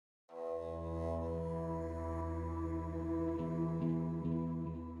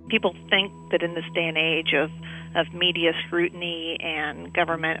People think that in this day and age of media scrutiny and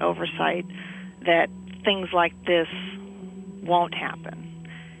government oversight that things like this won't happen.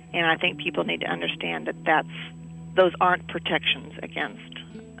 And I think people need to understand that those aren't protections against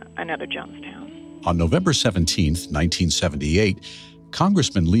another Jonestown. On November 17, 1978,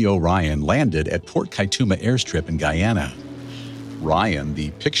 Congressman Leo Ryan landed at Port Kaituma Airstrip in Guyana. Ryan,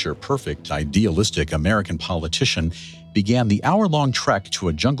 the picture-perfect, idealistic American politician, began the hour-long trek to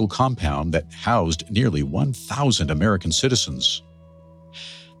a jungle compound that housed nearly 1,000 American citizens.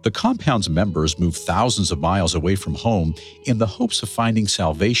 The compound's members moved thousands of miles away from home in the hopes of finding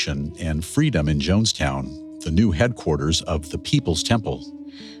salvation and freedom in Jonestown, the new headquarters of the People's Temple.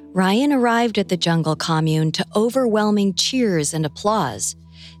 Ryan arrived at the jungle commune to overwhelming cheers and applause.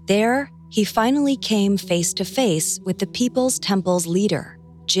 There, he finally came face-to-face with the People's Temple's leader,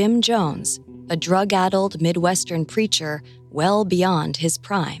 Jim Jones, a drug-addled Midwestern preacher well beyond his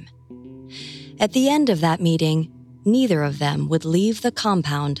prime. At the end of that meeting, neither of them would leave the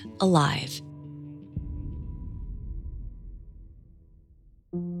compound alive.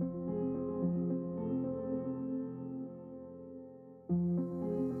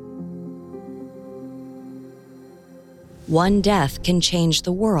 One death can change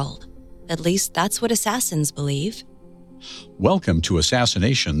the world. At least that's what assassins believe. Welcome to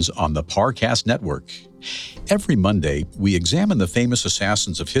Assassinations on the Parcast Network. Every Monday, we examine the famous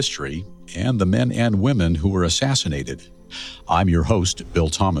assassins of history and the men and women who were assassinated. I'm your host, Bill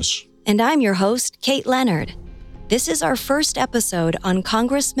Thomas. And I'm your host, Kate Leonard. This is our first episode on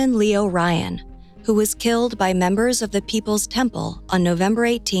Congressman Leo Ryan, who was killed by members of the People's Temple on November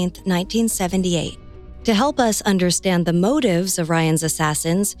 18, 1978. To help us understand the motives of Ryan's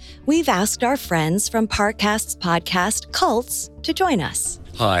assassins, we've asked our friends from Parcast's podcast, Cults, to join us.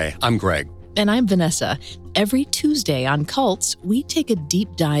 Hi, I'm Greg. And I'm Vanessa. Every Tuesday on Cults, we take a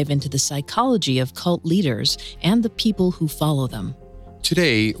deep dive into the psychology of cult leaders and the people who follow them.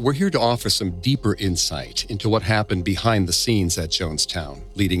 Today, we're here to offer some deeper insight into what happened behind the scenes at Jonestown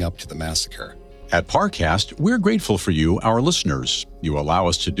leading up to the massacre. At Parcast, we're grateful for you, our listeners. You allow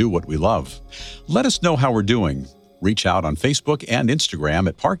us to do what we love. Let us know how we're doing. Reach out on Facebook and Instagram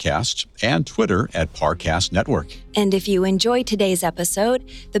at Parcast and Twitter at Parcast Network. And if you enjoyed today's episode,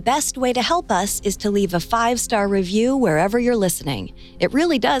 the best way to help us is to leave a 5-star review wherever you're listening. It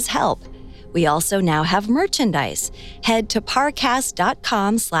really does help. We also now have merchandise. Head to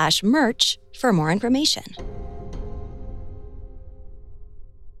parcast.com/merch for more information.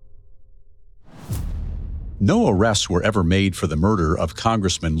 No arrests were ever made for the murder of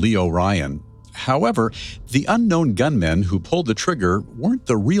Congressman Leo Ryan. However, the unknown gunmen who pulled the trigger weren't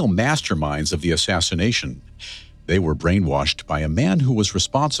the real masterminds of the assassination. They were brainwashed by a man who was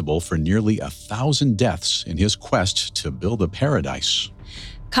responsible for nearly 1,000 deaths in his quest to build a paradise.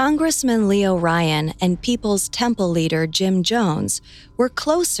 Congressman Leo Ryan and People's Temple leader Jim Jones were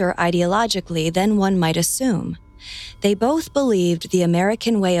closer ideologically than one might assume. They both believed the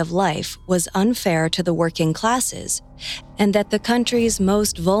American way of life was unfair to the working classes, and that the country's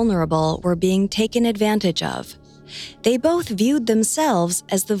most vulnerable were being taken advantage of. They both viewed themselves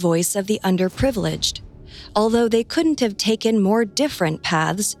as the voice of the underprivileged. Although they couldn't have taken more different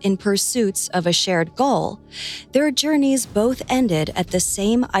paths in pursuits of a shared goal, their journeys both ended at the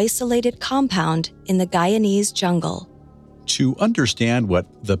same isolated compound in the Guyanese jungle. To understand what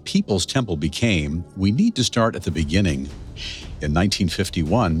the People's Temple became, we need to start at the beginning. In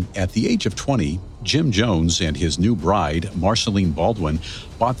 1951, at the age of 20, Jim Jones and his new bride, Marceline Baldwin,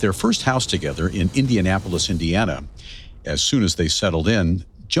 bought their first house together in Indianapolis, Indiana. As soon as they settled in,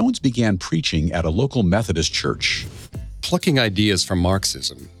 Jones began preaching at a local Methodist church. Plucking ideas from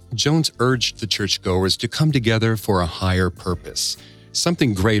Marxism, Jones urged the churchgoers to come together for a higher purpose,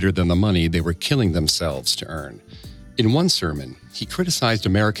 something greater than the money they were killing themselves to earn. In one sermon, he criticized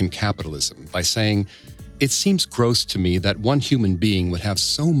American capitalism by saying, "It seems gross to me that one human being would have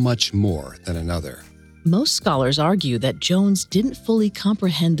so much more than another." Most scholars argue that Jones didn't fully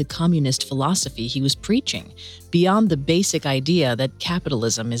comprehend the communist philosophy he was preaching, beyond the basic idea that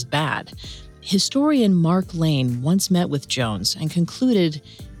capitalism is bad. Historian Mark Lane once met with Jones and concluded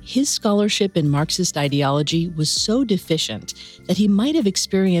his scholarship in Marxist ideology was so deficient that he might have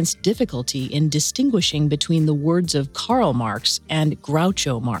experienced difficulty in distinguishing between the words of Karl Marx and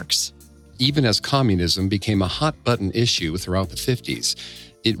Groucho Marx. Even as communism became a hot-button issue throughout the 50s,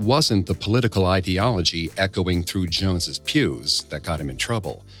 it wasn't the political ideology echoing through Jones's pews that got him in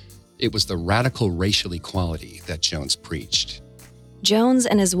trouble. It was the radical racial equality that Jones preached. Jones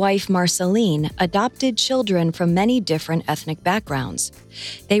and his wife Marceline adopted children from many different ethnic backgrounds.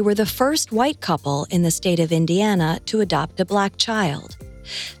 They were the first white couple in the state of Indiana to adopt a black child.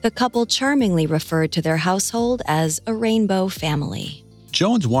 The couple charmingly referred to their household as a rainbow family.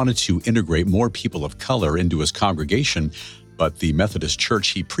 Jones wanted to integrate more people of color into his congregation, but the Methodist church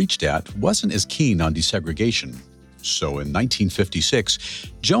he preached at wasn't as keen on desegregation. So in 1956,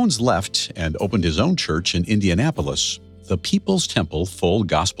 Jones left and opened his own church in Indianapolis, the People's Temple Full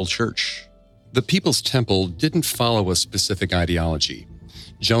Gospel Church. The People's Temple didn't follow a specific ideology.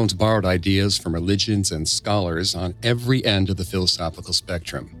 Jones borrowed ideas from religions and scholars on every end of the philosophical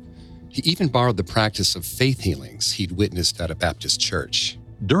spectrum. He even borrowed the practice of faith healings he'd witnessed at a Baptist church.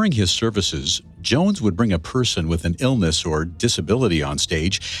 During his services, Jones would bring a person with an illness or disability on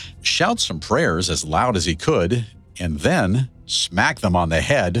stage, shout some prayers as loud as he could, and then smack them on the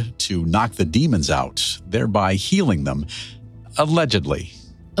head to knock the demons out, thereby healing them, allegedly.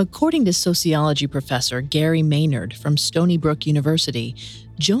 According to sociology professor Gary Maynard from Stony Brook University,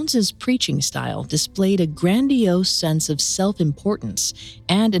 Jones's preaching style displayed a grandiose sense of self-importance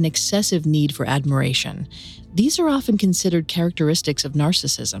and an excessive need for admiration. These are often considered characteristics of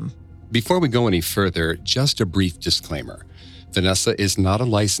narcissism. Before we go any further, just a brief disclaimer. Vanessa is not a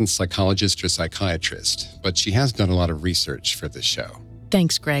licensed psychologist or psychiatrist, but she has done a lot of research for this show.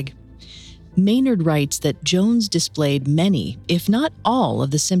 Thanks, Greg. Maynard writes that Jones displayed many, if not all,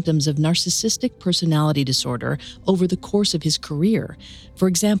 of the symptoms of narcissistic personality disorder over the course of his career. For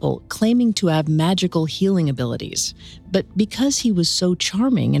example, claiming to have magical healing abilities. But because he was so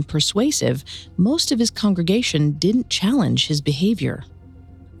charming and persuasive, most of his congregation didn't challenge his behavior.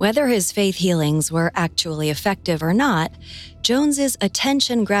 Whether his faith healings were actually effective or not, Jones's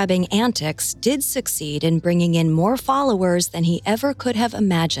attention-grabbing antics did succeed in bringing in more followers than he ever could have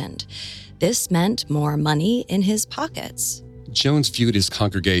imagined. This meant more money in his pockets. Jones viewed his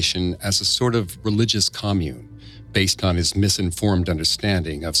congregation as a sort of religious commune, based on his misinformed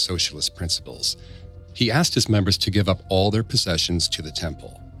understanding of socialist principles. He asked his members to give up all their possessions to the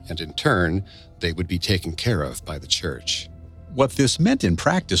temple, and in turn, they would be taken care of by the church. What this meant in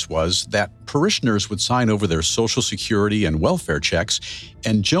practice was that parishioners would sign over their Social Security and welfare checks,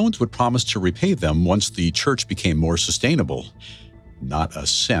 and Jones would promise to repay them once the church became more sustainable. Not a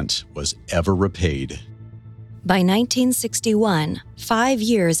cent was ever repaid. By 1961, 5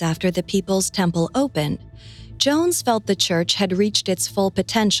 years after the People's Temple opened, Jones felt the church had reached its full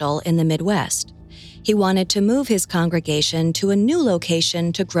potential in the Midwest. He wanted to move his congregation to a new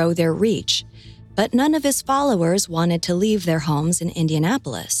location to grow their reach, but none of his followers wanted to leave their homes in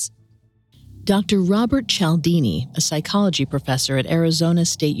Indianapolis. Dr. Robert Cialdini, a psychology professor at Arizona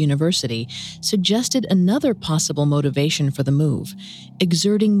State University, suggested another possible motivation for the move,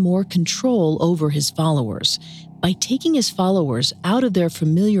 exerting more control over his followers. By taking his followers out of their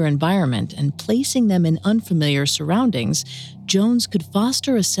familiar environment and placing them in unfamiliar surroundings, Jones could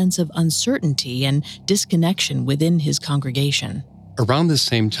foster a sense of uncertainty and disconnection within his congregation. Around this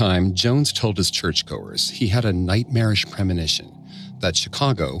same time, Jones told his churchgoers he had a nightmarish premonition that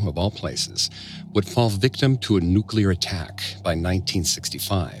Chicago, of all places, would fall victim to a nuclear attack by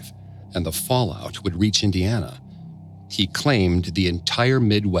 1965, and the fallout would reach Indiana. He claimed the entire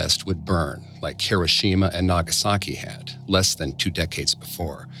Midwest would burn, like Hiroshima and Nagasaki had, less than 2 decades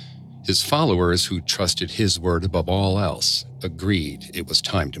before. His followers, who trusted his word above all else, agreed it was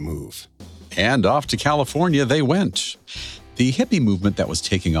time to move. And off to California they went. The hippie movement that was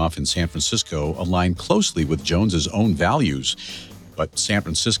taking off in San Francisco aligned closely with Jones's own values. But San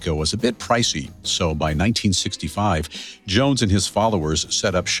Francisco was a bit pricey, so by 1965, Jones and his followers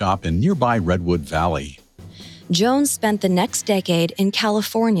set up shop in nearby Redwood Valley. Jones spent the next decade in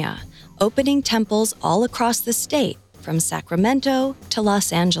California, opening temples all across the state, from Sacramento to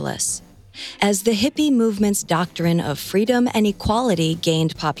Los Angeles. As the hippie movement's doctrine of freedom and equality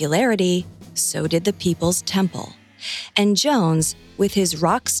gained popularity, so did the People's Temple. And Jones, with his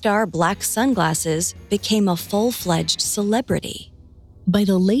rock star black sunglasses, became a full-fledged celebrity. By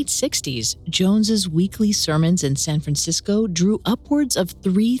the late 60s, Jones's weekly sermons in San Francisco drew upwards of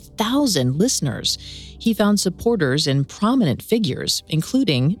 3,000 listeners. He found supporters in prominent figures,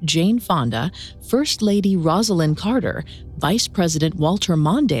 including Jane Fonda, First Lady Rosalind Carter, Vice President Walter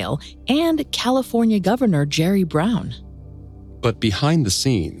Mondale, and California Governor Jerry Brown. But behind the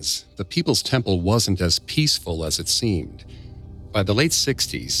scenes, the People's Temple wasn't as peaceful as it seemed. By the late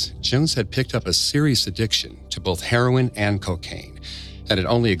 60s, Jones had picked up a serious addiction to both heroin and cocaine, and it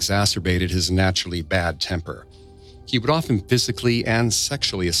only exacerbated his naturally bad temper. He would often physically and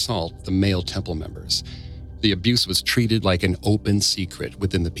sexually assault the male temple members. The abuse was treated like an open secret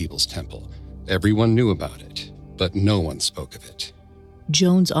within the People's Temple. Everyone knew about it, but no one spoke of it.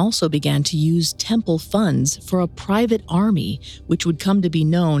 Jones also began to use temple funds for a private army, which would come to be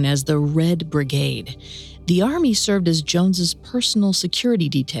known as the Red Brigade. The army served as Jones's personal security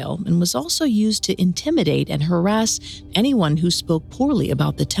detail and was also used to intimidate and harass anyone who spoke poorly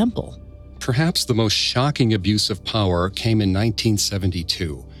about the temple. Perhaps the most shocking abuse of power came in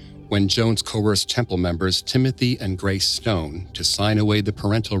 1972, when Jones coerced temple members Timothy and Grace Stone to sign away the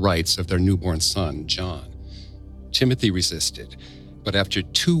parental rights of their newborn son, John. Timothy resisted, but after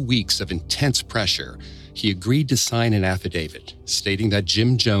 2 weeks of intense pressure, he agreed to sign an affidavit stating that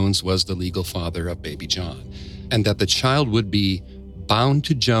Jim Jones was the legal father of baby John, and that the child would be bound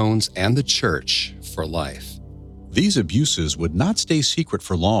to Jones and the church for life. These abuses would not stay secret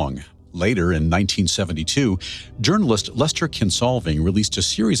for long. Later, in 1972, journalist Lester Kinsolving released a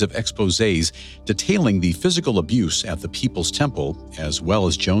series of exposés detailing the physical abuse at the People's Temple, as well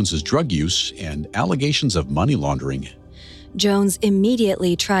as Jones's drug use and allegations of money laundering. Jones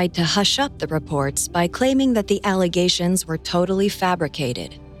immediately tried to hush up the reports by claiming that the allegations were totally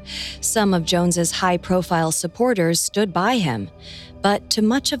fabricated. Some of Jones's high-profile supporters stood by him, but to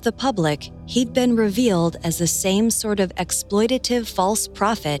much of the public, he'd been revealed as the same sort of exploitative false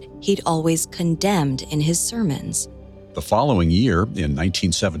prophet he'd always condemned in his sermons. The following year, in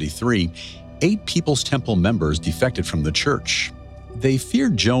 1973, 8 People's Temple members defected from the church. They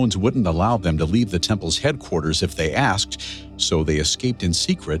feared Jones wouldn't allow them to leave the temple's headquarters if they asked, so they escaped in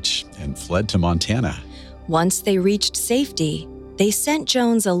secret and fled to Montana. Once they reached safety, they sent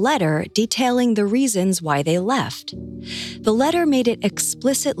Jones a letter detailing the reasons why they left. The letter made it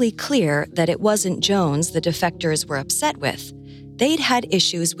explicitly clear that it wasn't Jones the defectors were upset with. They'd had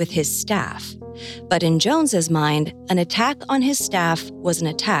issues with his staff. But in Jones's mind, an attack on his staff was an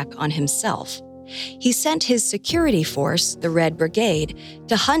attack on himself. He sent his security force, the Red Brigade,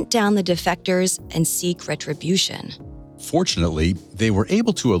 to hunt down the defectors and seek retribution. Fortunately, they were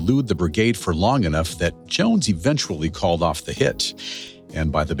able to elude the brigade for long enough that Jones eventually called off the hit.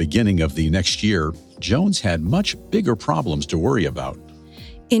 And by the beginning of the next year, Jones had much bigger problems to worry about.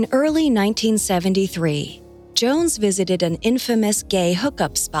 In early 1973, Jones visited an infamous gay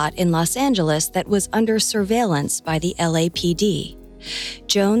hookup spot in Los Angeles that was under surveillance by the LAPD.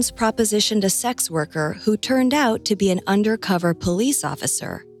 Jones propositioned a sex worker who turned out to be an undercover police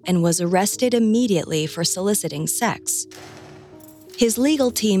officer and was arrested immediately for soliciting sex. His legal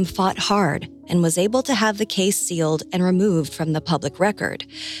team fought hard and was able to have the case sealed and removed from the public record,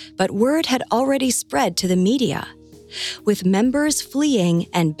 but word had already spread to the media. With members fleeing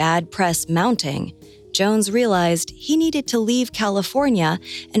and bad press mounting, Jones realized he needed to leave California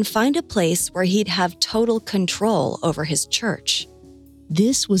and find a place where he'd have total control over his church.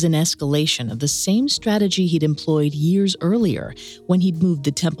 This was an escalation of the same strategy he'd employed years earlier when he'd moved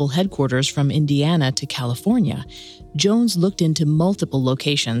the temple headquarters from Indiana to California. Jones looked into multiple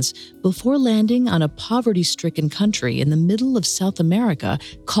locations before landing on a poverty-stricken country in the middle of South America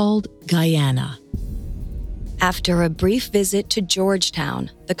called Guyana. After a brief visit to Georgetown,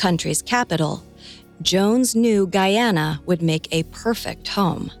 the country's capital, Jones knew Guyana would make a perfect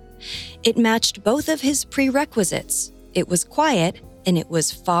home. It matched both of his prerequisites. It was quiet, and it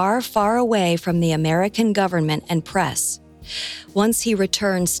was far, far away from the American government and press. Once he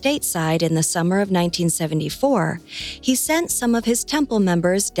returned stateside in the summer of 1974, he sent some of his temple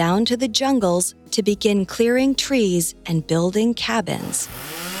members down to the jungles to begin clearing trees and building cabins.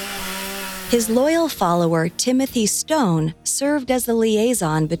 His loyal follower, Timothy Stone, served as the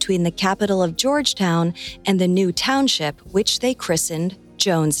liaison between the capital of Georgetown and the new township, which they christened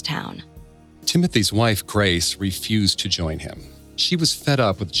Jonestown. Timothy's wife, Grace, refused to join him. She was fed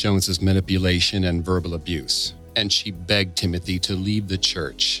up with Jones's manipulation and verbal abuse, and she begged Timothy to leave the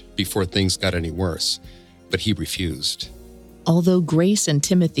church before things got any worse, but he refused. Although Grace and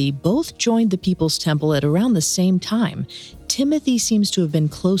Timothy both joined the People's Temple at around the same time, Timothy seems to have been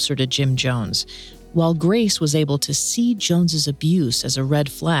closer to Jim Jones. While Grace was able to see Jones's abuse as a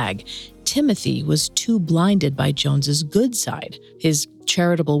red flag, Timothy was too blinded by Jones's good side, his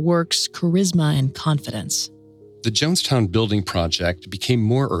charitable works, charisma, and confidence. The Jonestown building project became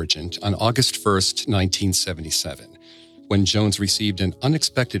more urgent on August 1st, 1977, when Jones received an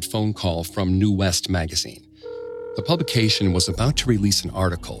unexpected phone call from New West magazine. The publication was about to release an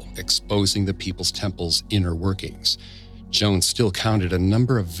article exposing the People's Temple's inner workings. Jones still counted a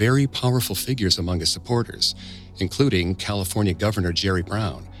number of very powerful figures among his supporters, including California Governor Jerry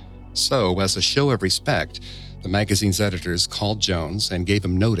Brown. So, as a show of respect, the magazine's editors called Jones and gave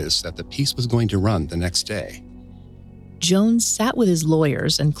him notice that the piece was going to run the next day. Jones sat with his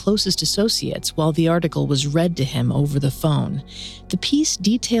lawyers and closest associates while the article was read to him over the phone. The piece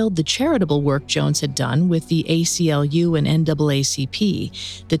detailed the charitable work Jones had done with the ACLU and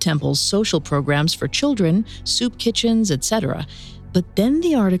NAACP, the temple's social programs for children, soup kitchens, etc. But then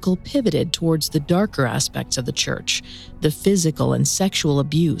the article pivoted towards the darker aspects of the church, the physical and sexual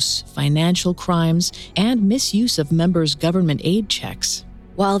abuse, financial crimes, and misuse of members' government aid checks.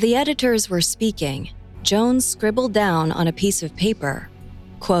 While the editors were speaking, Jones scribbled down on a piece of paper,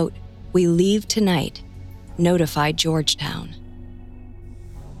 quote, "We leave tonight. Notify Georgetown."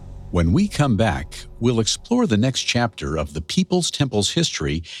 When we come back, we'll explore the next chapter of the People's Temple's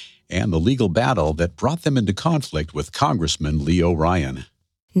history and the legal battle that brought them into conflict with Congressman Leo Ryan.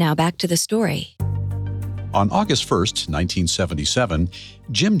 Now back to the story. On August 1st, 1977,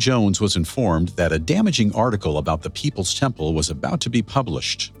 Jim Jones was informed that a damaging article about the People's Temple was about to be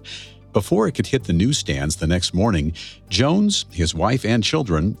published. Before it could hit the newsstands the next morning, Jones, his wife and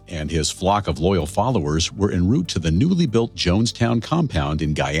children, and his flock of loyal followers were en route to the newly built Jonestown compound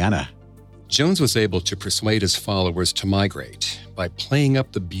in Guyana. Jones was able to persuade his followers to migrate by playing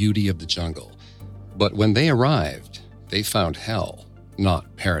up the beauty of the jungle. But when they arrived, they found hell,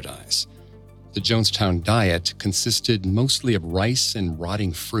 not paradise. The Jonestown diet consisted mostly of rice and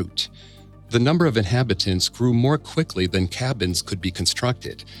rotting fruit. The number of inhabitants grew more quickly than cabins could be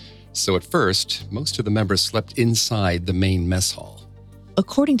constructed. So at first, most of the members slept inside the main mess hall.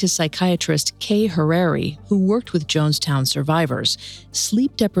 According to psychiatrist Kay Harari, who worked with Jonestown survivors,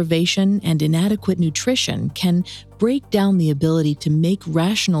 sleep deprivation and inadequate nutrition can break down the ability to make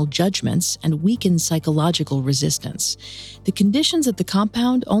rational judgments and weaken psychological resistance. The conditions at the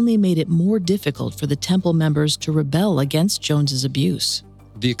compound only made it more difficult for the temple members to rebel against Jones's abuse.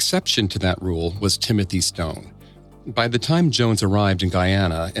 The exception to that rule was Timothy Stone. By the time Jones arrived in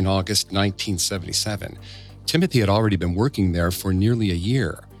Guyana in August 1977, Timothy had already been working there for nearly a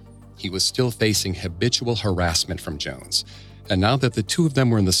year. He was still facing habitual harassment from Jones, and now that the two of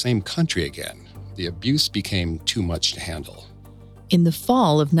them were in the same country again, the abuse became too much to handle. In the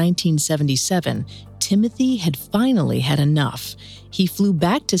fall of 1977, Timothy had finally had enough. He flew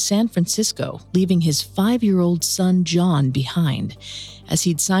back to San Francisco, leaving his 5-year-old son John behind. As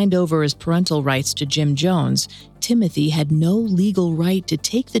he'd signed over his parental rights to Jim Jones, Timothy had no legal right to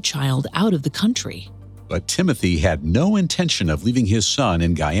take the child out of the country. But Timothy had no intention of leaving his son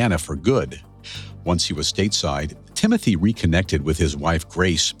in Guyana for good. Once he was stateside, Timothy reconnected with his wife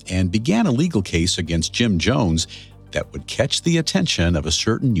Grace and began a legal case against Jim Jones that would catch the attention of a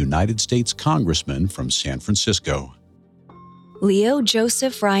certain United States congressman from San Francisco. Leo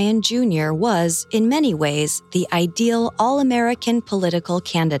Joseph Ryan Jr. was, in many ways, the ideal all-American political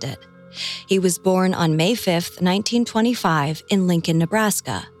candidate. He was born on May 5, 1925, in Lincoln,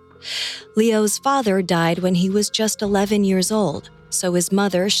 Nebraska. Leo's father died when he was just 11 years old, so his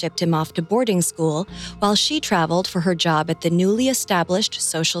mother shipped him off to boarding school while she traveled for her job at the newly established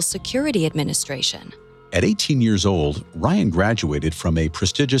Social Security Administration. At 18 years old, Ryan graduated from a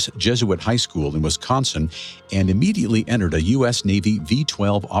prestigious Jesuit high school in Wisconsin and immediately entered a U.S. Navy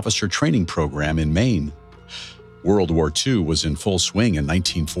V-12 officer training program in Maine. World War II was in full swing in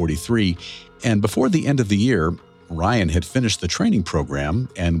 1943, and before the end of the year, Ryan had finished the training program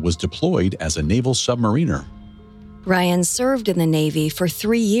and was deployed as a naval submariner. Ryan served in the Navy for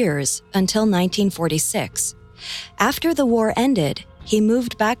 3 years until 1946. After the war ended, he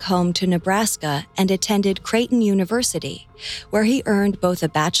moved back home to Nebraska and attended Creighton University, where he earned both a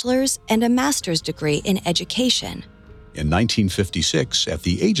bachelor's and a master's degree in education. In 1956, at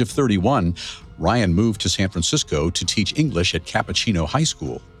the age of 31, Ryan moved to San Francisco to teach English at Cappuccino High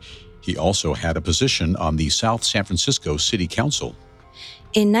School. He also had a position on the South San Francisco City Council.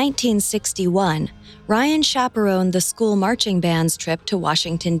 In 1961, Ryan chaperoned the school marching band's trip to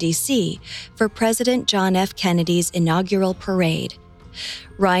Washington, D.C. for President John F. Kennedy's inaugural parade.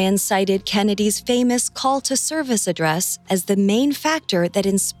 Ryan cited Kennedy's famous call to service address as the main factor that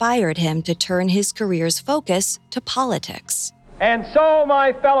inspired him to turn his career's focus to politics. And so,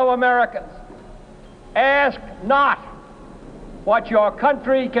 my fellow Americans, ask not what your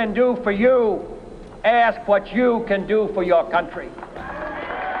country can do for you, ask what you can do for your country.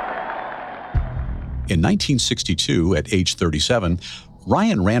 In 1962, at age 37,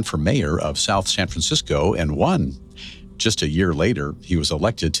 Ryan ran for mayor of South San Francisco and won. Just a year later, he was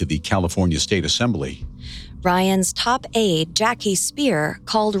elected to the California State Assembly. Ryan's top aide, Jackie Speer,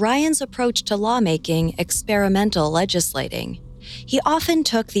 called Ryan's approach to lawmaking experimental legislating. He often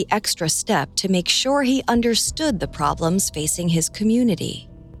took the extra step to make sure he understood the problems facing his community.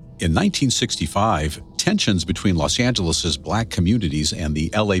 In 1965, tensions between Los Angeles' black communities and the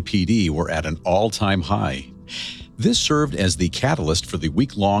LAPD were at an all-time high. This served as the catalyst for the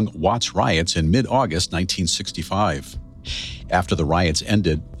week-long Watts riots in mid-August 1965. After the riots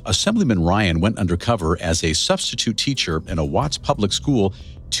ended, Assemblyman Ryan went undercover as a substitute teacher in a Watts public school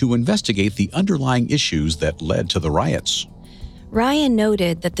to investigate the underlying issues that led to the riots. Ryan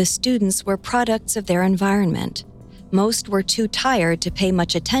noted that the students were products of their environment. Most were too tired to pay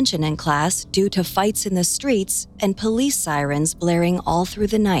much attention in class due to fights in the streets and police sirens blaring all through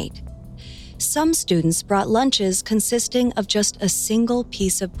the night. Some students brought lunches consisting of just a single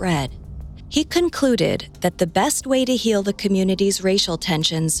piece of bread. He concluded that the best way to heal the community's racial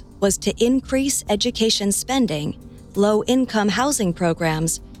tensions was to increase education spending, low-income housing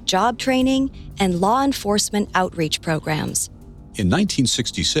programs, job training, and law enforcement outreach programs. In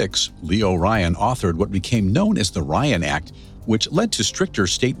 1966, Leo Ryan authored what became known as the Ryan Act, which led to stricter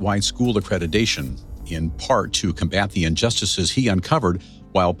statewide school accreditation, in part to combat the injustices he uncovered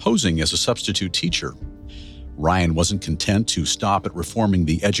while posing as a substitute teacher. Ryan wasn't content to stop at reforming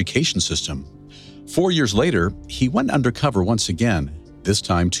the education system. 4 years later, he went undercover once again, this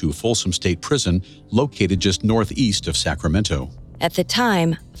time to Folsom State Prison, located just northeast of Sacramento. At the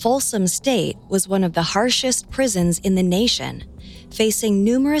time, Folsom State was one of the harshest prisons in the nation, facing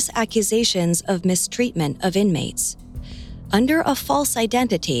numerous accusations of mistreatment of inmates. Under a false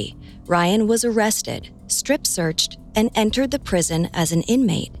identity, Ryan was arrested, strip-searched, and entered the prison as an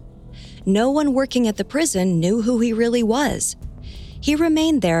inmate. No one working at the prison knew who he really was. He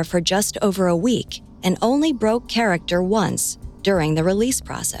remained there for just over a week and only broke character once during the release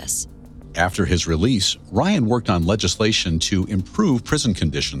process. After his release, Ryan worked on legislation to improve prison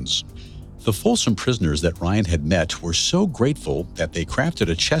conditions. The Folsom prisoners that Ryan had met were so grateful that they crafted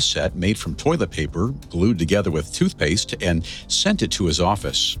a chess set made from toilet paper, glued together with toothpaste, and sent it to his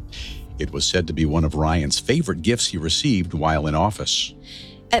office. It was said to be one of Ryan's favorite gifts he received while in office.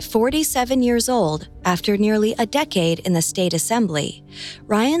 At 47 years old, after nearly a decade in the state assembly,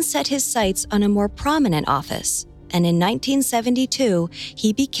 Ryan set his sights on a more prominent office, and in 1972,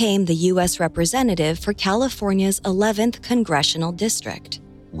 he became the U.S. representative for California's 11th congressional district.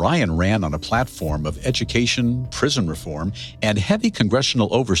 Ryan ran on a platform of education, prison reform, and heavy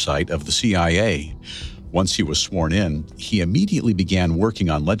congressional oversight of the CIA. Once he was sworn in, he immediately began working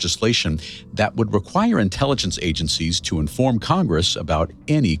on legislation that would require intelligence agencies to inform Congress about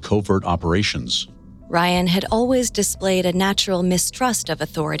any covert operations. Ryan had always displayed a natural mistrust of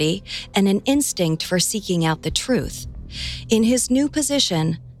authority and an instinct for seeking out the truth. In his new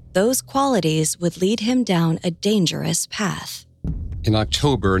position, those qualities would lead him down a dangerous path. In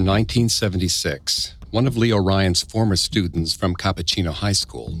October 1976, one of Leo Ryan's former students from Capuchino High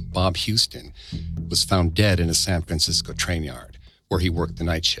School, Bob Houston, was found dead in a San Francisco train yard, where he worked the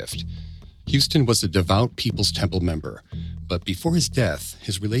night shift. Houston was a devout People's Temple member, but before his death,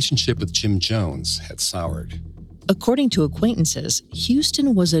 his relationship with Jim Jones had soured. According to acquaintances,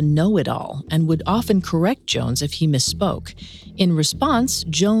 Houston was a know-it-all and would often correct Jones if he misspoke. In response,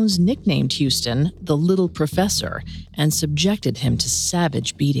 Jones nicknamed Houston the Little Professor and subjected him to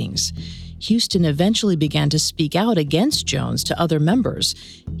savage beatings. Houston eventually began to speak out against Jones to other members.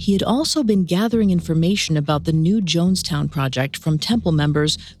 He had also been gathering information about the new Jonestown project from Temple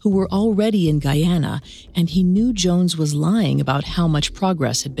members who were already in Guyana, and he knew Jones was lying about how much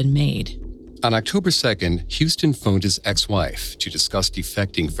progress had been made. On October 2nd, Houston phoned his ex-wife to discuss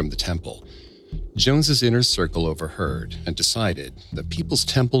defecting from the temple. Jones's inner circle overheard and decided the People's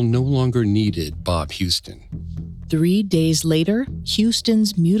Temple no longer needed Bob Houston. 3 days later,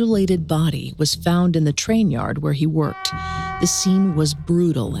 Houston's mutilated body was found in the train yard where he worked. The scene was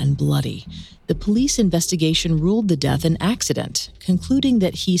brutal and bloody. The police investigation ruled the death an accident, concluding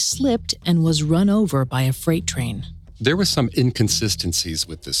that he slipped and was run over by a freight train. There were some inconsistencies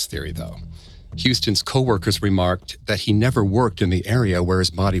with this theory, though. Houston's co-workers remarked that he never worked in the area where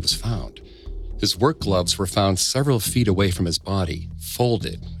his body was found. His work gloves were found several feet away from his body,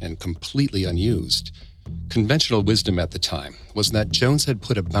 folded and completely unused. Conventional wisdom at the time was that Jones had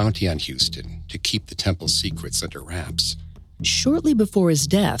put a bounty on Houston to keep the temple's secrets under wraps. Shortly before his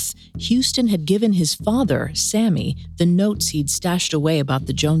death, Houston had given his father, Sammy, the notes he'd stashed away about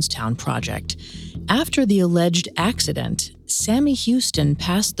the Jonestown project. After the alleged accident, Sammy Houston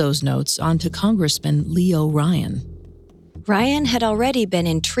passed those notes on to Congressman Leo Ryan. Ryan had already been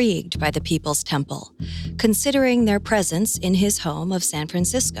intrigued by the People's Temple, considering their presence in his home of San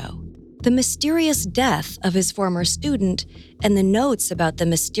Francisco. The mysterious death of his former student and the notes about the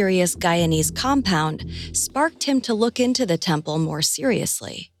mysterious Guyanese compound sparked him to look into the temple more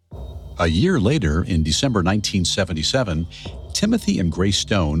seriously. A year later, in December 1977, Timothy and Grace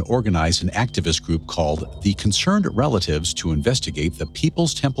Stone organized an activist group called the Concerned Relatives to investigate the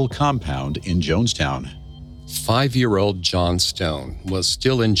People's Temple compound in Jonestown. 5-year-old John Stone was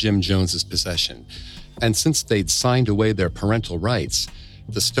still in Jim Jones's possession, and since they'd signed away their parental rights,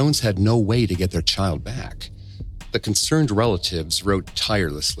 the Stones had no way to get their child back. The Concerned Relatives wrote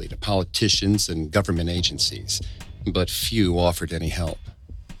tirelessly to politicians and government agencies. but few offered any help.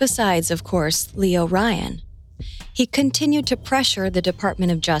 Besides, of course, Leo Ryan. He continued to pressure the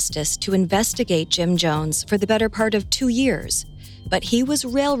Department of Justice to investigate Jim Jones for the better part of 2 years, but he was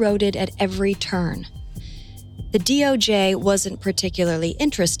railroaded at every turn. The DOJ wasn't particularly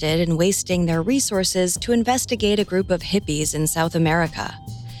interested in wasting their resources to investigate a group of hippies in South America.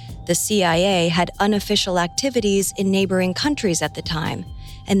 The CIA had unofficial activities in neighboring countries at the time,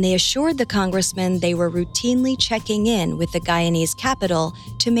 and they assured the congressman they were routinely checking in with the Guyanese capital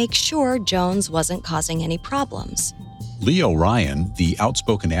to make sure Jones wasn't causing any problems. Leo Ryan, the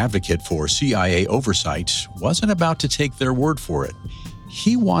outspoken advocate for CIA oversight, wasn't about to take their word for it.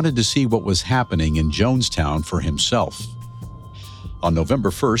 He wanted to see what was happening in Jonestown for himself. On November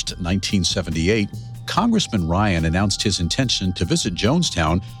 1st, 1978, Congressman Ryan announced his intention to visit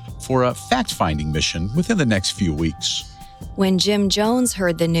Jonestown for a fact-finding mission within the next few weeks. When Jim Jones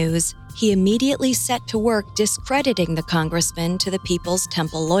heard the news, he immediately set to work discrediting the congressman to the People's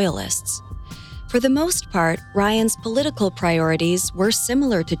Temple loyalists. For the most part, Ryan's political priorities were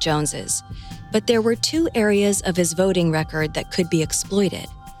similar to Jones's, but there were 2 areas of his voting record that could be exploited.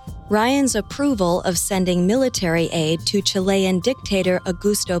 Ryan's approval of sending military aid to Chilean dictator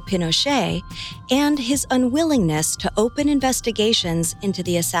Augusto Pinochet, and his unwillingness to open investigations into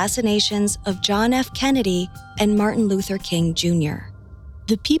the assassinations of John F. Kennedy and Martin Luther King Jr.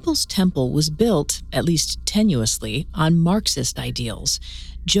 The People's Temple was built, at least tenuously, on Marxist ideals.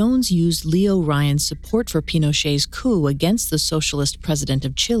 Jones used Leo Ryan's support for Pinochet's coup against the socialist president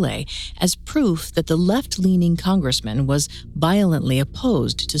of Chile as proof that the left-leaning congressman was violently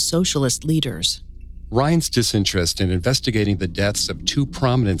opposed to socialist leaders. Ryan's disinterest in investigating the deaths of 2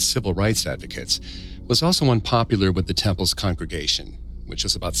 prominent civil rights advocates was also unpopular with the temple's congregation, which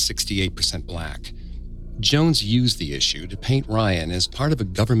was about 68% black. Jones used the issue to paint Ryan as part of a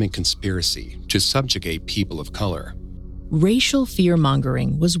government conspiracy to subjugate people of color. Racial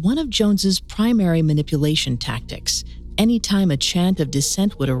fear-mongering was one of Jones's primary manipulation tactics. Anytime a chant of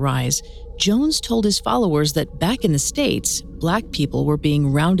dissent would arise, Jones told his followers that back in the States, black people were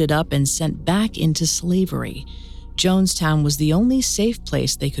being rounded up and sent back into slavery. Jonestown was the only safe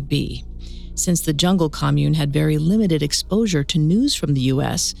place they could be. Since the jungle commune had very limited exposure to news from the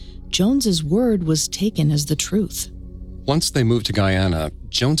U.S., Jones's word was taken as the truth. Once they moved to Guyana,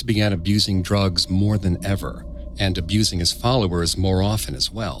 Jones began abusing drugs more than ever, and abusing his followers more often as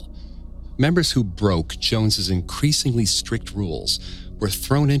well. Members who broke Jones's increasingly strict rules were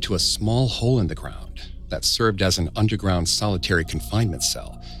thrown into a small hole in the ground that served as an underground solitary confinement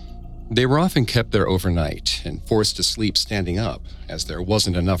cell. They were often kept there overnight and forced to sleep standing up, as there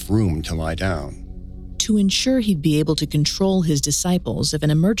wasn't enough room to lie down. To ensure he'd be able to control his disciples if an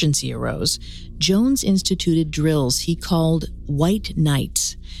emergency arose, Jones instituted drills he called White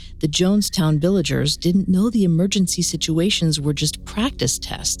Nights. The Jonestown villagers didn't know the emergency situations were just practice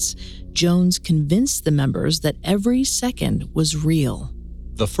tests. Jones convinced the members that every second was real.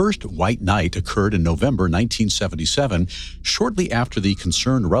 The first White Night occurred in November 1977, shortly after the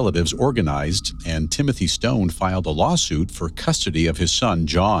concerned relatives organized and Timothy Stone filed a lawsuit for custody of his son,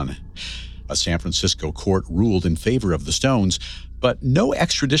 John. A San Francisco court ruled in favor of the Stones, but no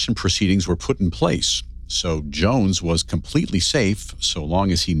extradition proceedings were put in place. So Jones was completely safe so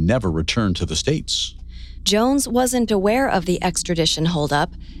long as he never returned to the States. Jones wasn't aware of the extradition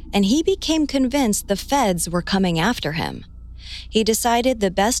holdup, and he became convinced the feds were coming after him. He decided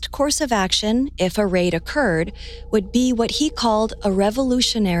the best course of action, if a raid occurred, would be what he called a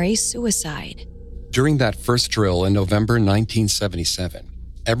revolutionary suicide. During that first drill in November 1977,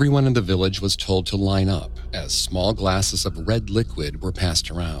 everyone in the village was told to line up as small glasses of red liquid were passed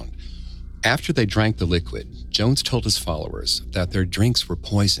around. After they drank the liquid, Jones told his followers that their drinks were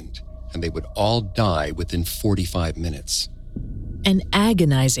poisoned and they would all die within 45 minutes. An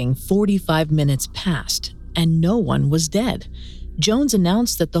agonizing 45 minutes passed, and no one was dead. Jones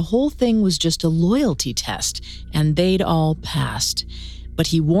announced that the whole thing was just a loyalty test, and they'd all passed. But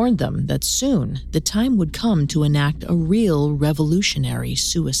he warned them that soon the time would come to enact a real revolutionary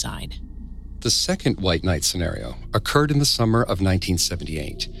suicide. The second White Night scenario occurred in the summer of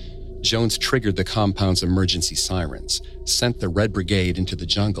 1978. Jones triggered the compound's emergency sirens, sent the Red Brigade into the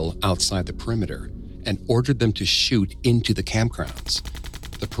jungle outside the perimeter, and ordered them to shoot into the campgrounds.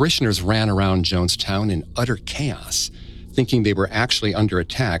 The parishioners ran around Jonestown in utter chaos, thinking they were actually under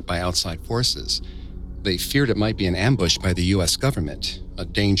attack by outside forces. They feared it might be an ambush by the U.S. government, a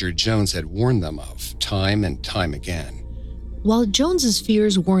danger Jones had warned them of time and time again. While Jones's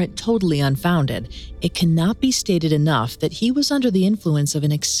fears weren't totally unfounded, it cannot be stated enough that he was under the influence of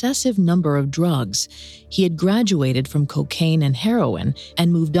an excessive number of drugs. He had graduated from cocaine and heroin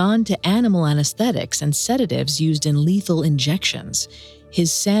and moved on to animal anesthetics and sedatives used in lethal injections.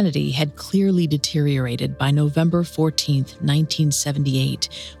 His sanity had clearly deteriorated by November 14,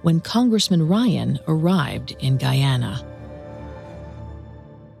 1978, when Congressman Ryan arrived in Guyana.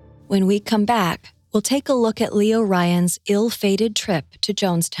 When we come back, we'll take a look at Leo Ryan's ill-fated trip to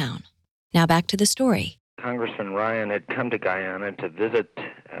Jonestown. Now back to the story. Congressman Ryan had come to Guyana to visit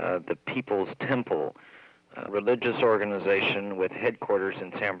the People's Temple, a religious organization with headquarters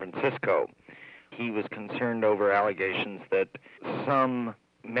in San Francisco. He was concerned over allegations that some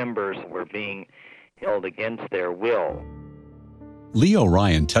members were being held against their will. Leo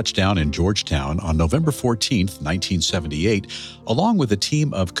Ryan touched down in Georgetown on November 14, 1978, along with a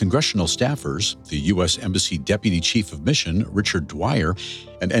team of congressional staffers, the U.S. Embassy Deputy Chief of Mission, Richard Dwyer,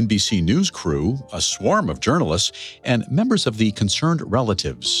 an NBC News crew, a swarm of journalists, and members of the Concerned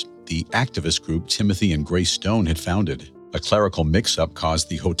Relatives, the activist group Timothy and Grace Stone had founded. A clerical mix-up caused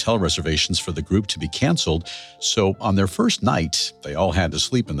the hotel reservations for the group to be canceled, so on their first night, they all had to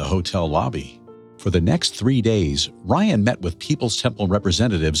sleep in the hotel lobby. For the next 3 days, Ryan met with People's Temple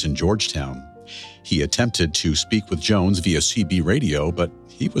representatives in Georgetown. He attempted to speak with Jones via CB radio, but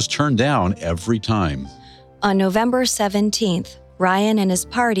he was turned down every time. On November 17th, Ryan and his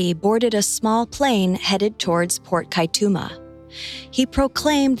party boarded a small plane headed towards Port Kaituma. He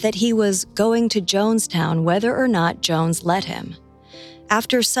proclaimed that he was going to Jonestown whether or not Jones let him.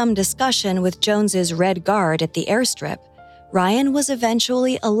 After some discussion with Jones's Red Guard at the airstrip, Ryan was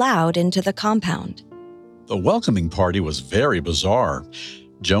eventually allowed into the compound. The welcoming party was very bizarre.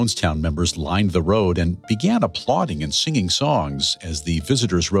 Jonestown members lined the road and began applauding and singing songs as the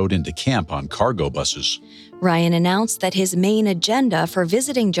visitors rode into camp on cargo buses. Ryan announced that his main agenda for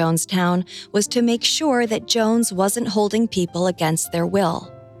visiting Jonestown was to make sure that Jones wasn't holding people against their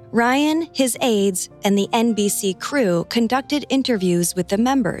will. Ryan, his aides, and the NBC crew conducted interviews with the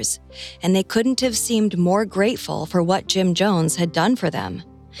members, and they couldn't have seemed more grateful for what Jim Jones had done for them.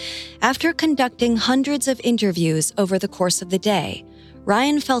 After conducting hundreds of interviews over the course of the day,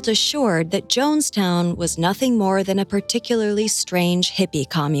 Ryan felt assured that Jonestown was nothing more than a particularly strange hippie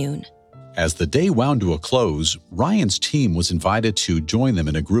commune. As the day wound to a close, Ryan's team was invited to join them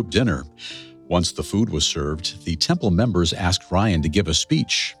in a group dinner. Once the food was served, the temple members asked Ryan to give a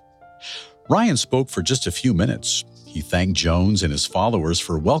speech. Ryan spoke for just a few minutes. He thanked Jones and his followers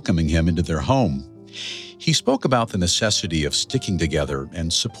for welcoming him into their home. He spoke about the necessity of sticking together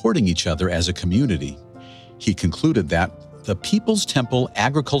and supporting each other as a community. He concluded that the People's Temple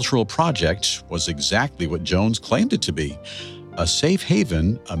Agricultural Project was exactly what Jones claimed it to be, a safe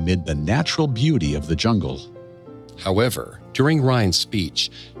haven amid the natural beauty of the jungle. However, during Ryan's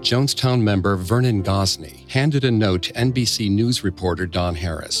speech, Jonestown member Vernon Gosney handed a note to NBC News reporter Don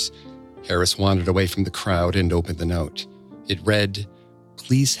Harris. Harris wandered away from the crowd and opened the note. It read,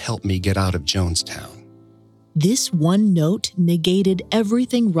 "Please help me get out of Jonestown." This one note negated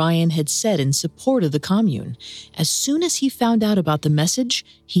everything Ryan had said in support of the commune. As soon as he found out about the message,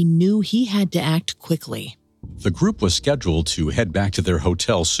 he knew he had to act quickly. The group was scheduled to head back to their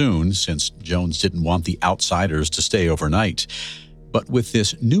hotel soon, since Jones didn't want the outsiders to stay overnight. But with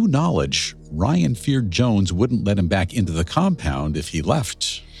this new knowledge, Ryan feared Jones wouldn't let him back into the compound if he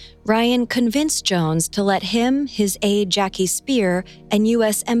left. Ryan convinced Jones to let him, his aide Jackie Spear, and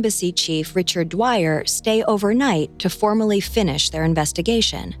U.S. Embassy Chief Richard Dwyer stay overnight to formally finish their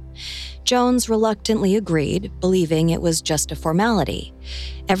investigation. Jones reluctantly agreed, believing it was just a formality.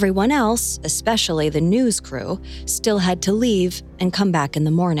 Everyone else, especially the news crew, still had to leave and come back in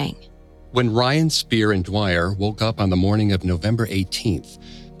the morning. When Ryan, Spear, and Dwyer woke up on the morning of November 18th,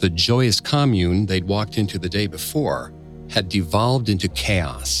 the joyous commune they'd walked into the day before had devolved into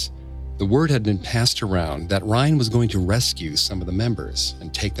chaos. The word had been passed around that Ryan was going to rescue some of the members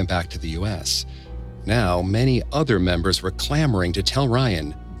and take them back to the U.S. Now, many other members were clamoring to tell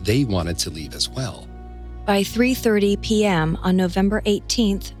Ryan they wanted to leave as well. By 3:30 p.m. on November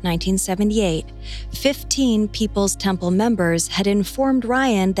 18, 1978, 15 People's Temple members had informed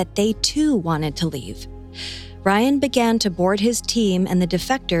Ryan that they too wanted to leave. Ryan began to board his team and the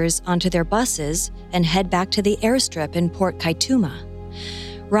defectors onto their buses and head back to the airstrip in Port Kaituma.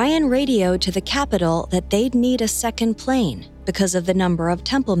 Ryan radioed to the capital that they'd need a second plane because of the number of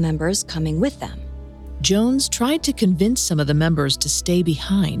temple members coming with them. Jones tried to convince some of the members to stay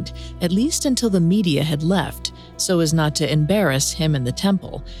behind, at least until the media had left, so as not to embarrass him and the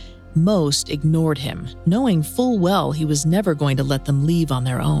temple. Most ignored him, knowing full well he was never going to let them leave on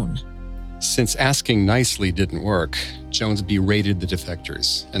their own. Since asking nicely didn't work, Jones berated the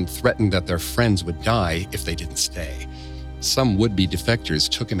defectors and threatened that their friends would die if they didn't stay. Some would-be defectors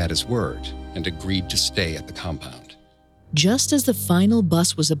took him at his word and agreed to stay at the compound. Just as the final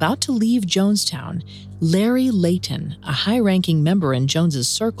bus was about to leave Jonestown, Larry Layton, a high-ranking member in Jones's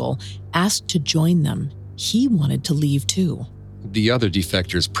circle, asked to join them. He wanted to leave too. The other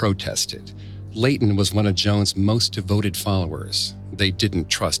defectors protested. Layton was one of Jones' most devoted followers. They didn't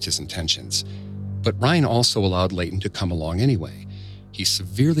trust his intentions. But Ryan also allowed Layton to come along anyway. He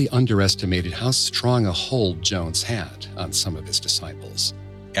severely underestimated how strong a hold Jones had on some of his disciples.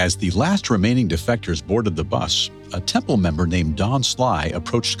 As the last remaining defectors boarded the bus, a temple member named Don Sly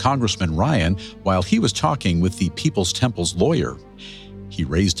approached Congressman Ryan while he was talking with the People's Temple's lawyer. He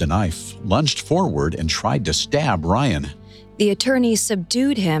raised a knife, lunged forward, and tried to stab Ryan. The attorney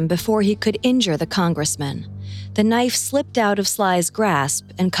subdued him before he could injure the congressman. The knife slipped out of Sly's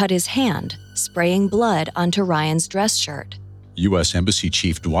grasp and cut his hand, spraying blood onto Ryan's dress shirt. U.S. Embassy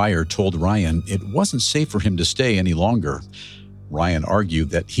Chief Dwyer told Ryan it wasn't safe for him to stay any longer. Ryan argued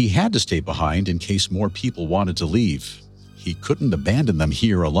that he had to stay behind in case more people wanted to leave. He couldn't abandon them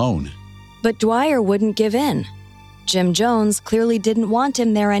here alone. But Dwyer wouldn't give in. Jim Jones clearly didn't want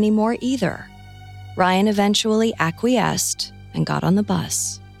him there anymore either. Ryan eventually acquiesced and got on the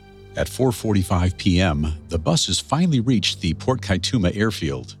bus. At 4:45 p.m., the buses finally reached the Port Kaituma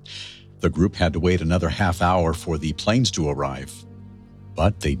airfield. The group had to wait another half hour for the planes to arrive.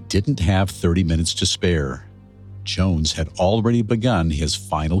 But they didn't have 30 minutes to spare. Jones had already begun his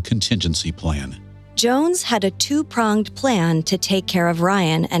final contingency plan. Jones had a two-pronged plan to take care of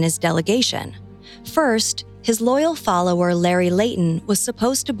Ryan and his delegation. First, his loyal follower Larry Layton was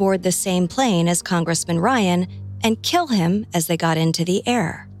supposed to board the same plane as Congressman Ryan and kill him as they got into the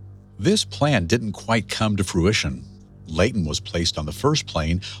air. This plan didn't quite come to fruition. Layton was placed on the first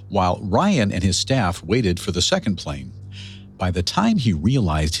plane, while Ryan and his staff waited for the second plane. By the time he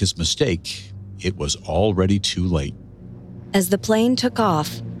realized his mistake, it was already too late. As the plane took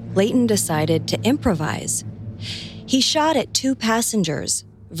off, Layton decided to improvise. He shot at two passengers,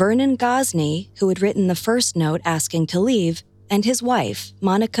 Vernon Gosney, who had written the first note asking to leave, and his wife,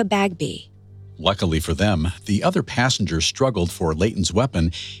 Monica Bagby. Luckily for them, the other passengers struggled for Layton's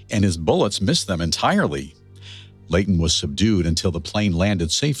weapon, and his bullets missed them entirely. Layton was subdued until the plane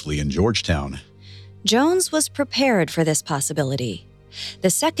landed safely in Georgetown. Jones was prepared for this possibility. The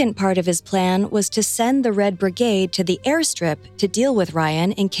second part of his plan was to send the Red Brigade to the airstrip to deal with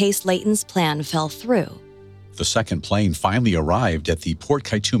Ryan in case Layton's plan fell through. The second plane finally arrived at the Port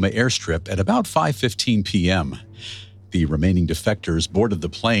Kaituma airstrip at about 5:15 p.m. The remaining defectors boarded the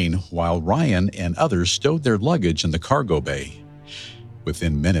plane while Ryan and others stowed their luggage in the cargo bay.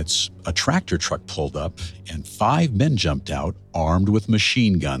 Within minutes, a tractor truck pulled up and 5 men jumped out armed with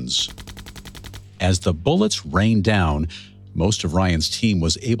machine guns. As the bullets rained down, most of Ryan's team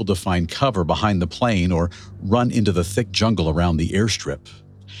was able to find cover behind the plane or run into the thick jungle around the airstrip.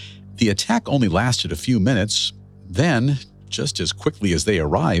 The attack only lasted a few minutes. Then, just as quickly as they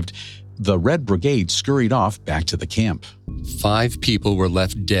arrived, the Red Brigade scurried off back to the camp. 5 people were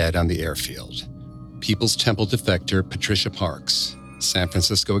left dead on the airfield. People's Temple defector Patricia Parks, San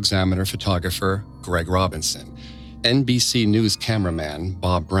Francisco Examiner photographer Greg Robinson, NBC News cameraman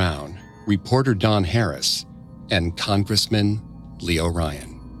Bob Brown, reporter Don Harris, and Congressman Leo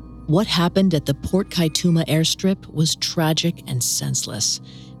Ryan. What happened at the Port Kaituma airstrip was tragic and senseless,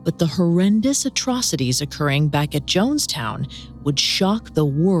 but the horrendous atrocities occurring back at Jonestown would shock the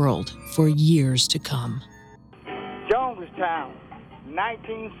world for years to come. Jonestown,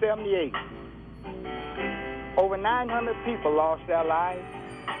 1978. Over 900 people lost their lives.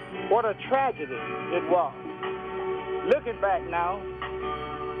 What a tragedy it was. Looking back now,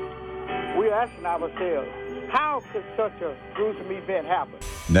 we're asking ourselves, how could such a gruesome event happen?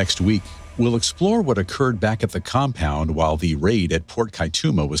 Next week, we'll explore what occurred back at the compound while the raid at Port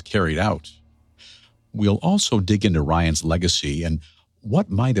Kaituma was carried out. We'll also dig into Ryan's legacy and what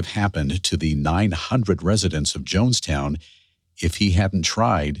might have happened to the 900 residents of Jonestown if he hadn't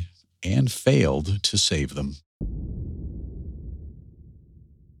tried and failed to save them.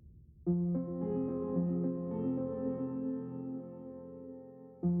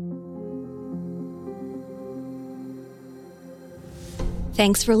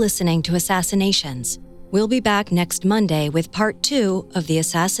 Thanks for listening to Assassinations. We'll be back next Monday with part 2 of the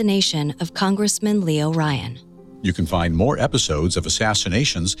assassination of Congressman Leo Ryan. You can find more episodes of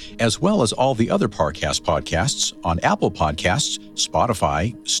Assassinations as well as all the other Parcast podcasts on Apple Podcasts,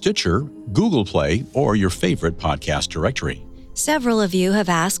 Spotify, Stitcher, Google Play, or your favorite podcast directory. Several of you have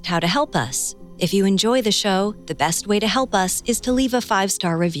asked how to help us. If you enjoy the show, the best way to help us is to leave a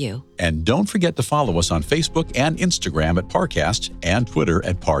 5-star review. And don't forget to follow us on Facebook and Instagram at Parcast and Twitter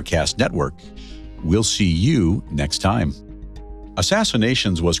at Parcast Network. We'll see you next time.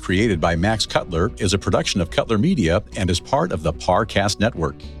 Assassinations was created by Max Cutler, is a production of Cutler Media, and is part of the Parcast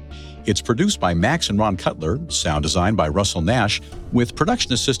Network. It's produced by Max and Ron Cutler, sound design by Russell Nash, with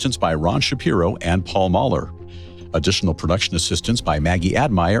production assistance by Ron Shapiro and Paul Mahler. Additional production assistance by Maggie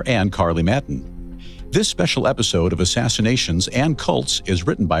Admire and Carly Matten. This special episode of Assassinations and Cults is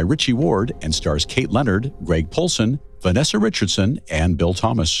written by Richie Ward and stars Kate Leonard, Greg Polson, Vanessa Richardson, and Bill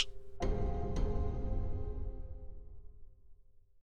Thomas.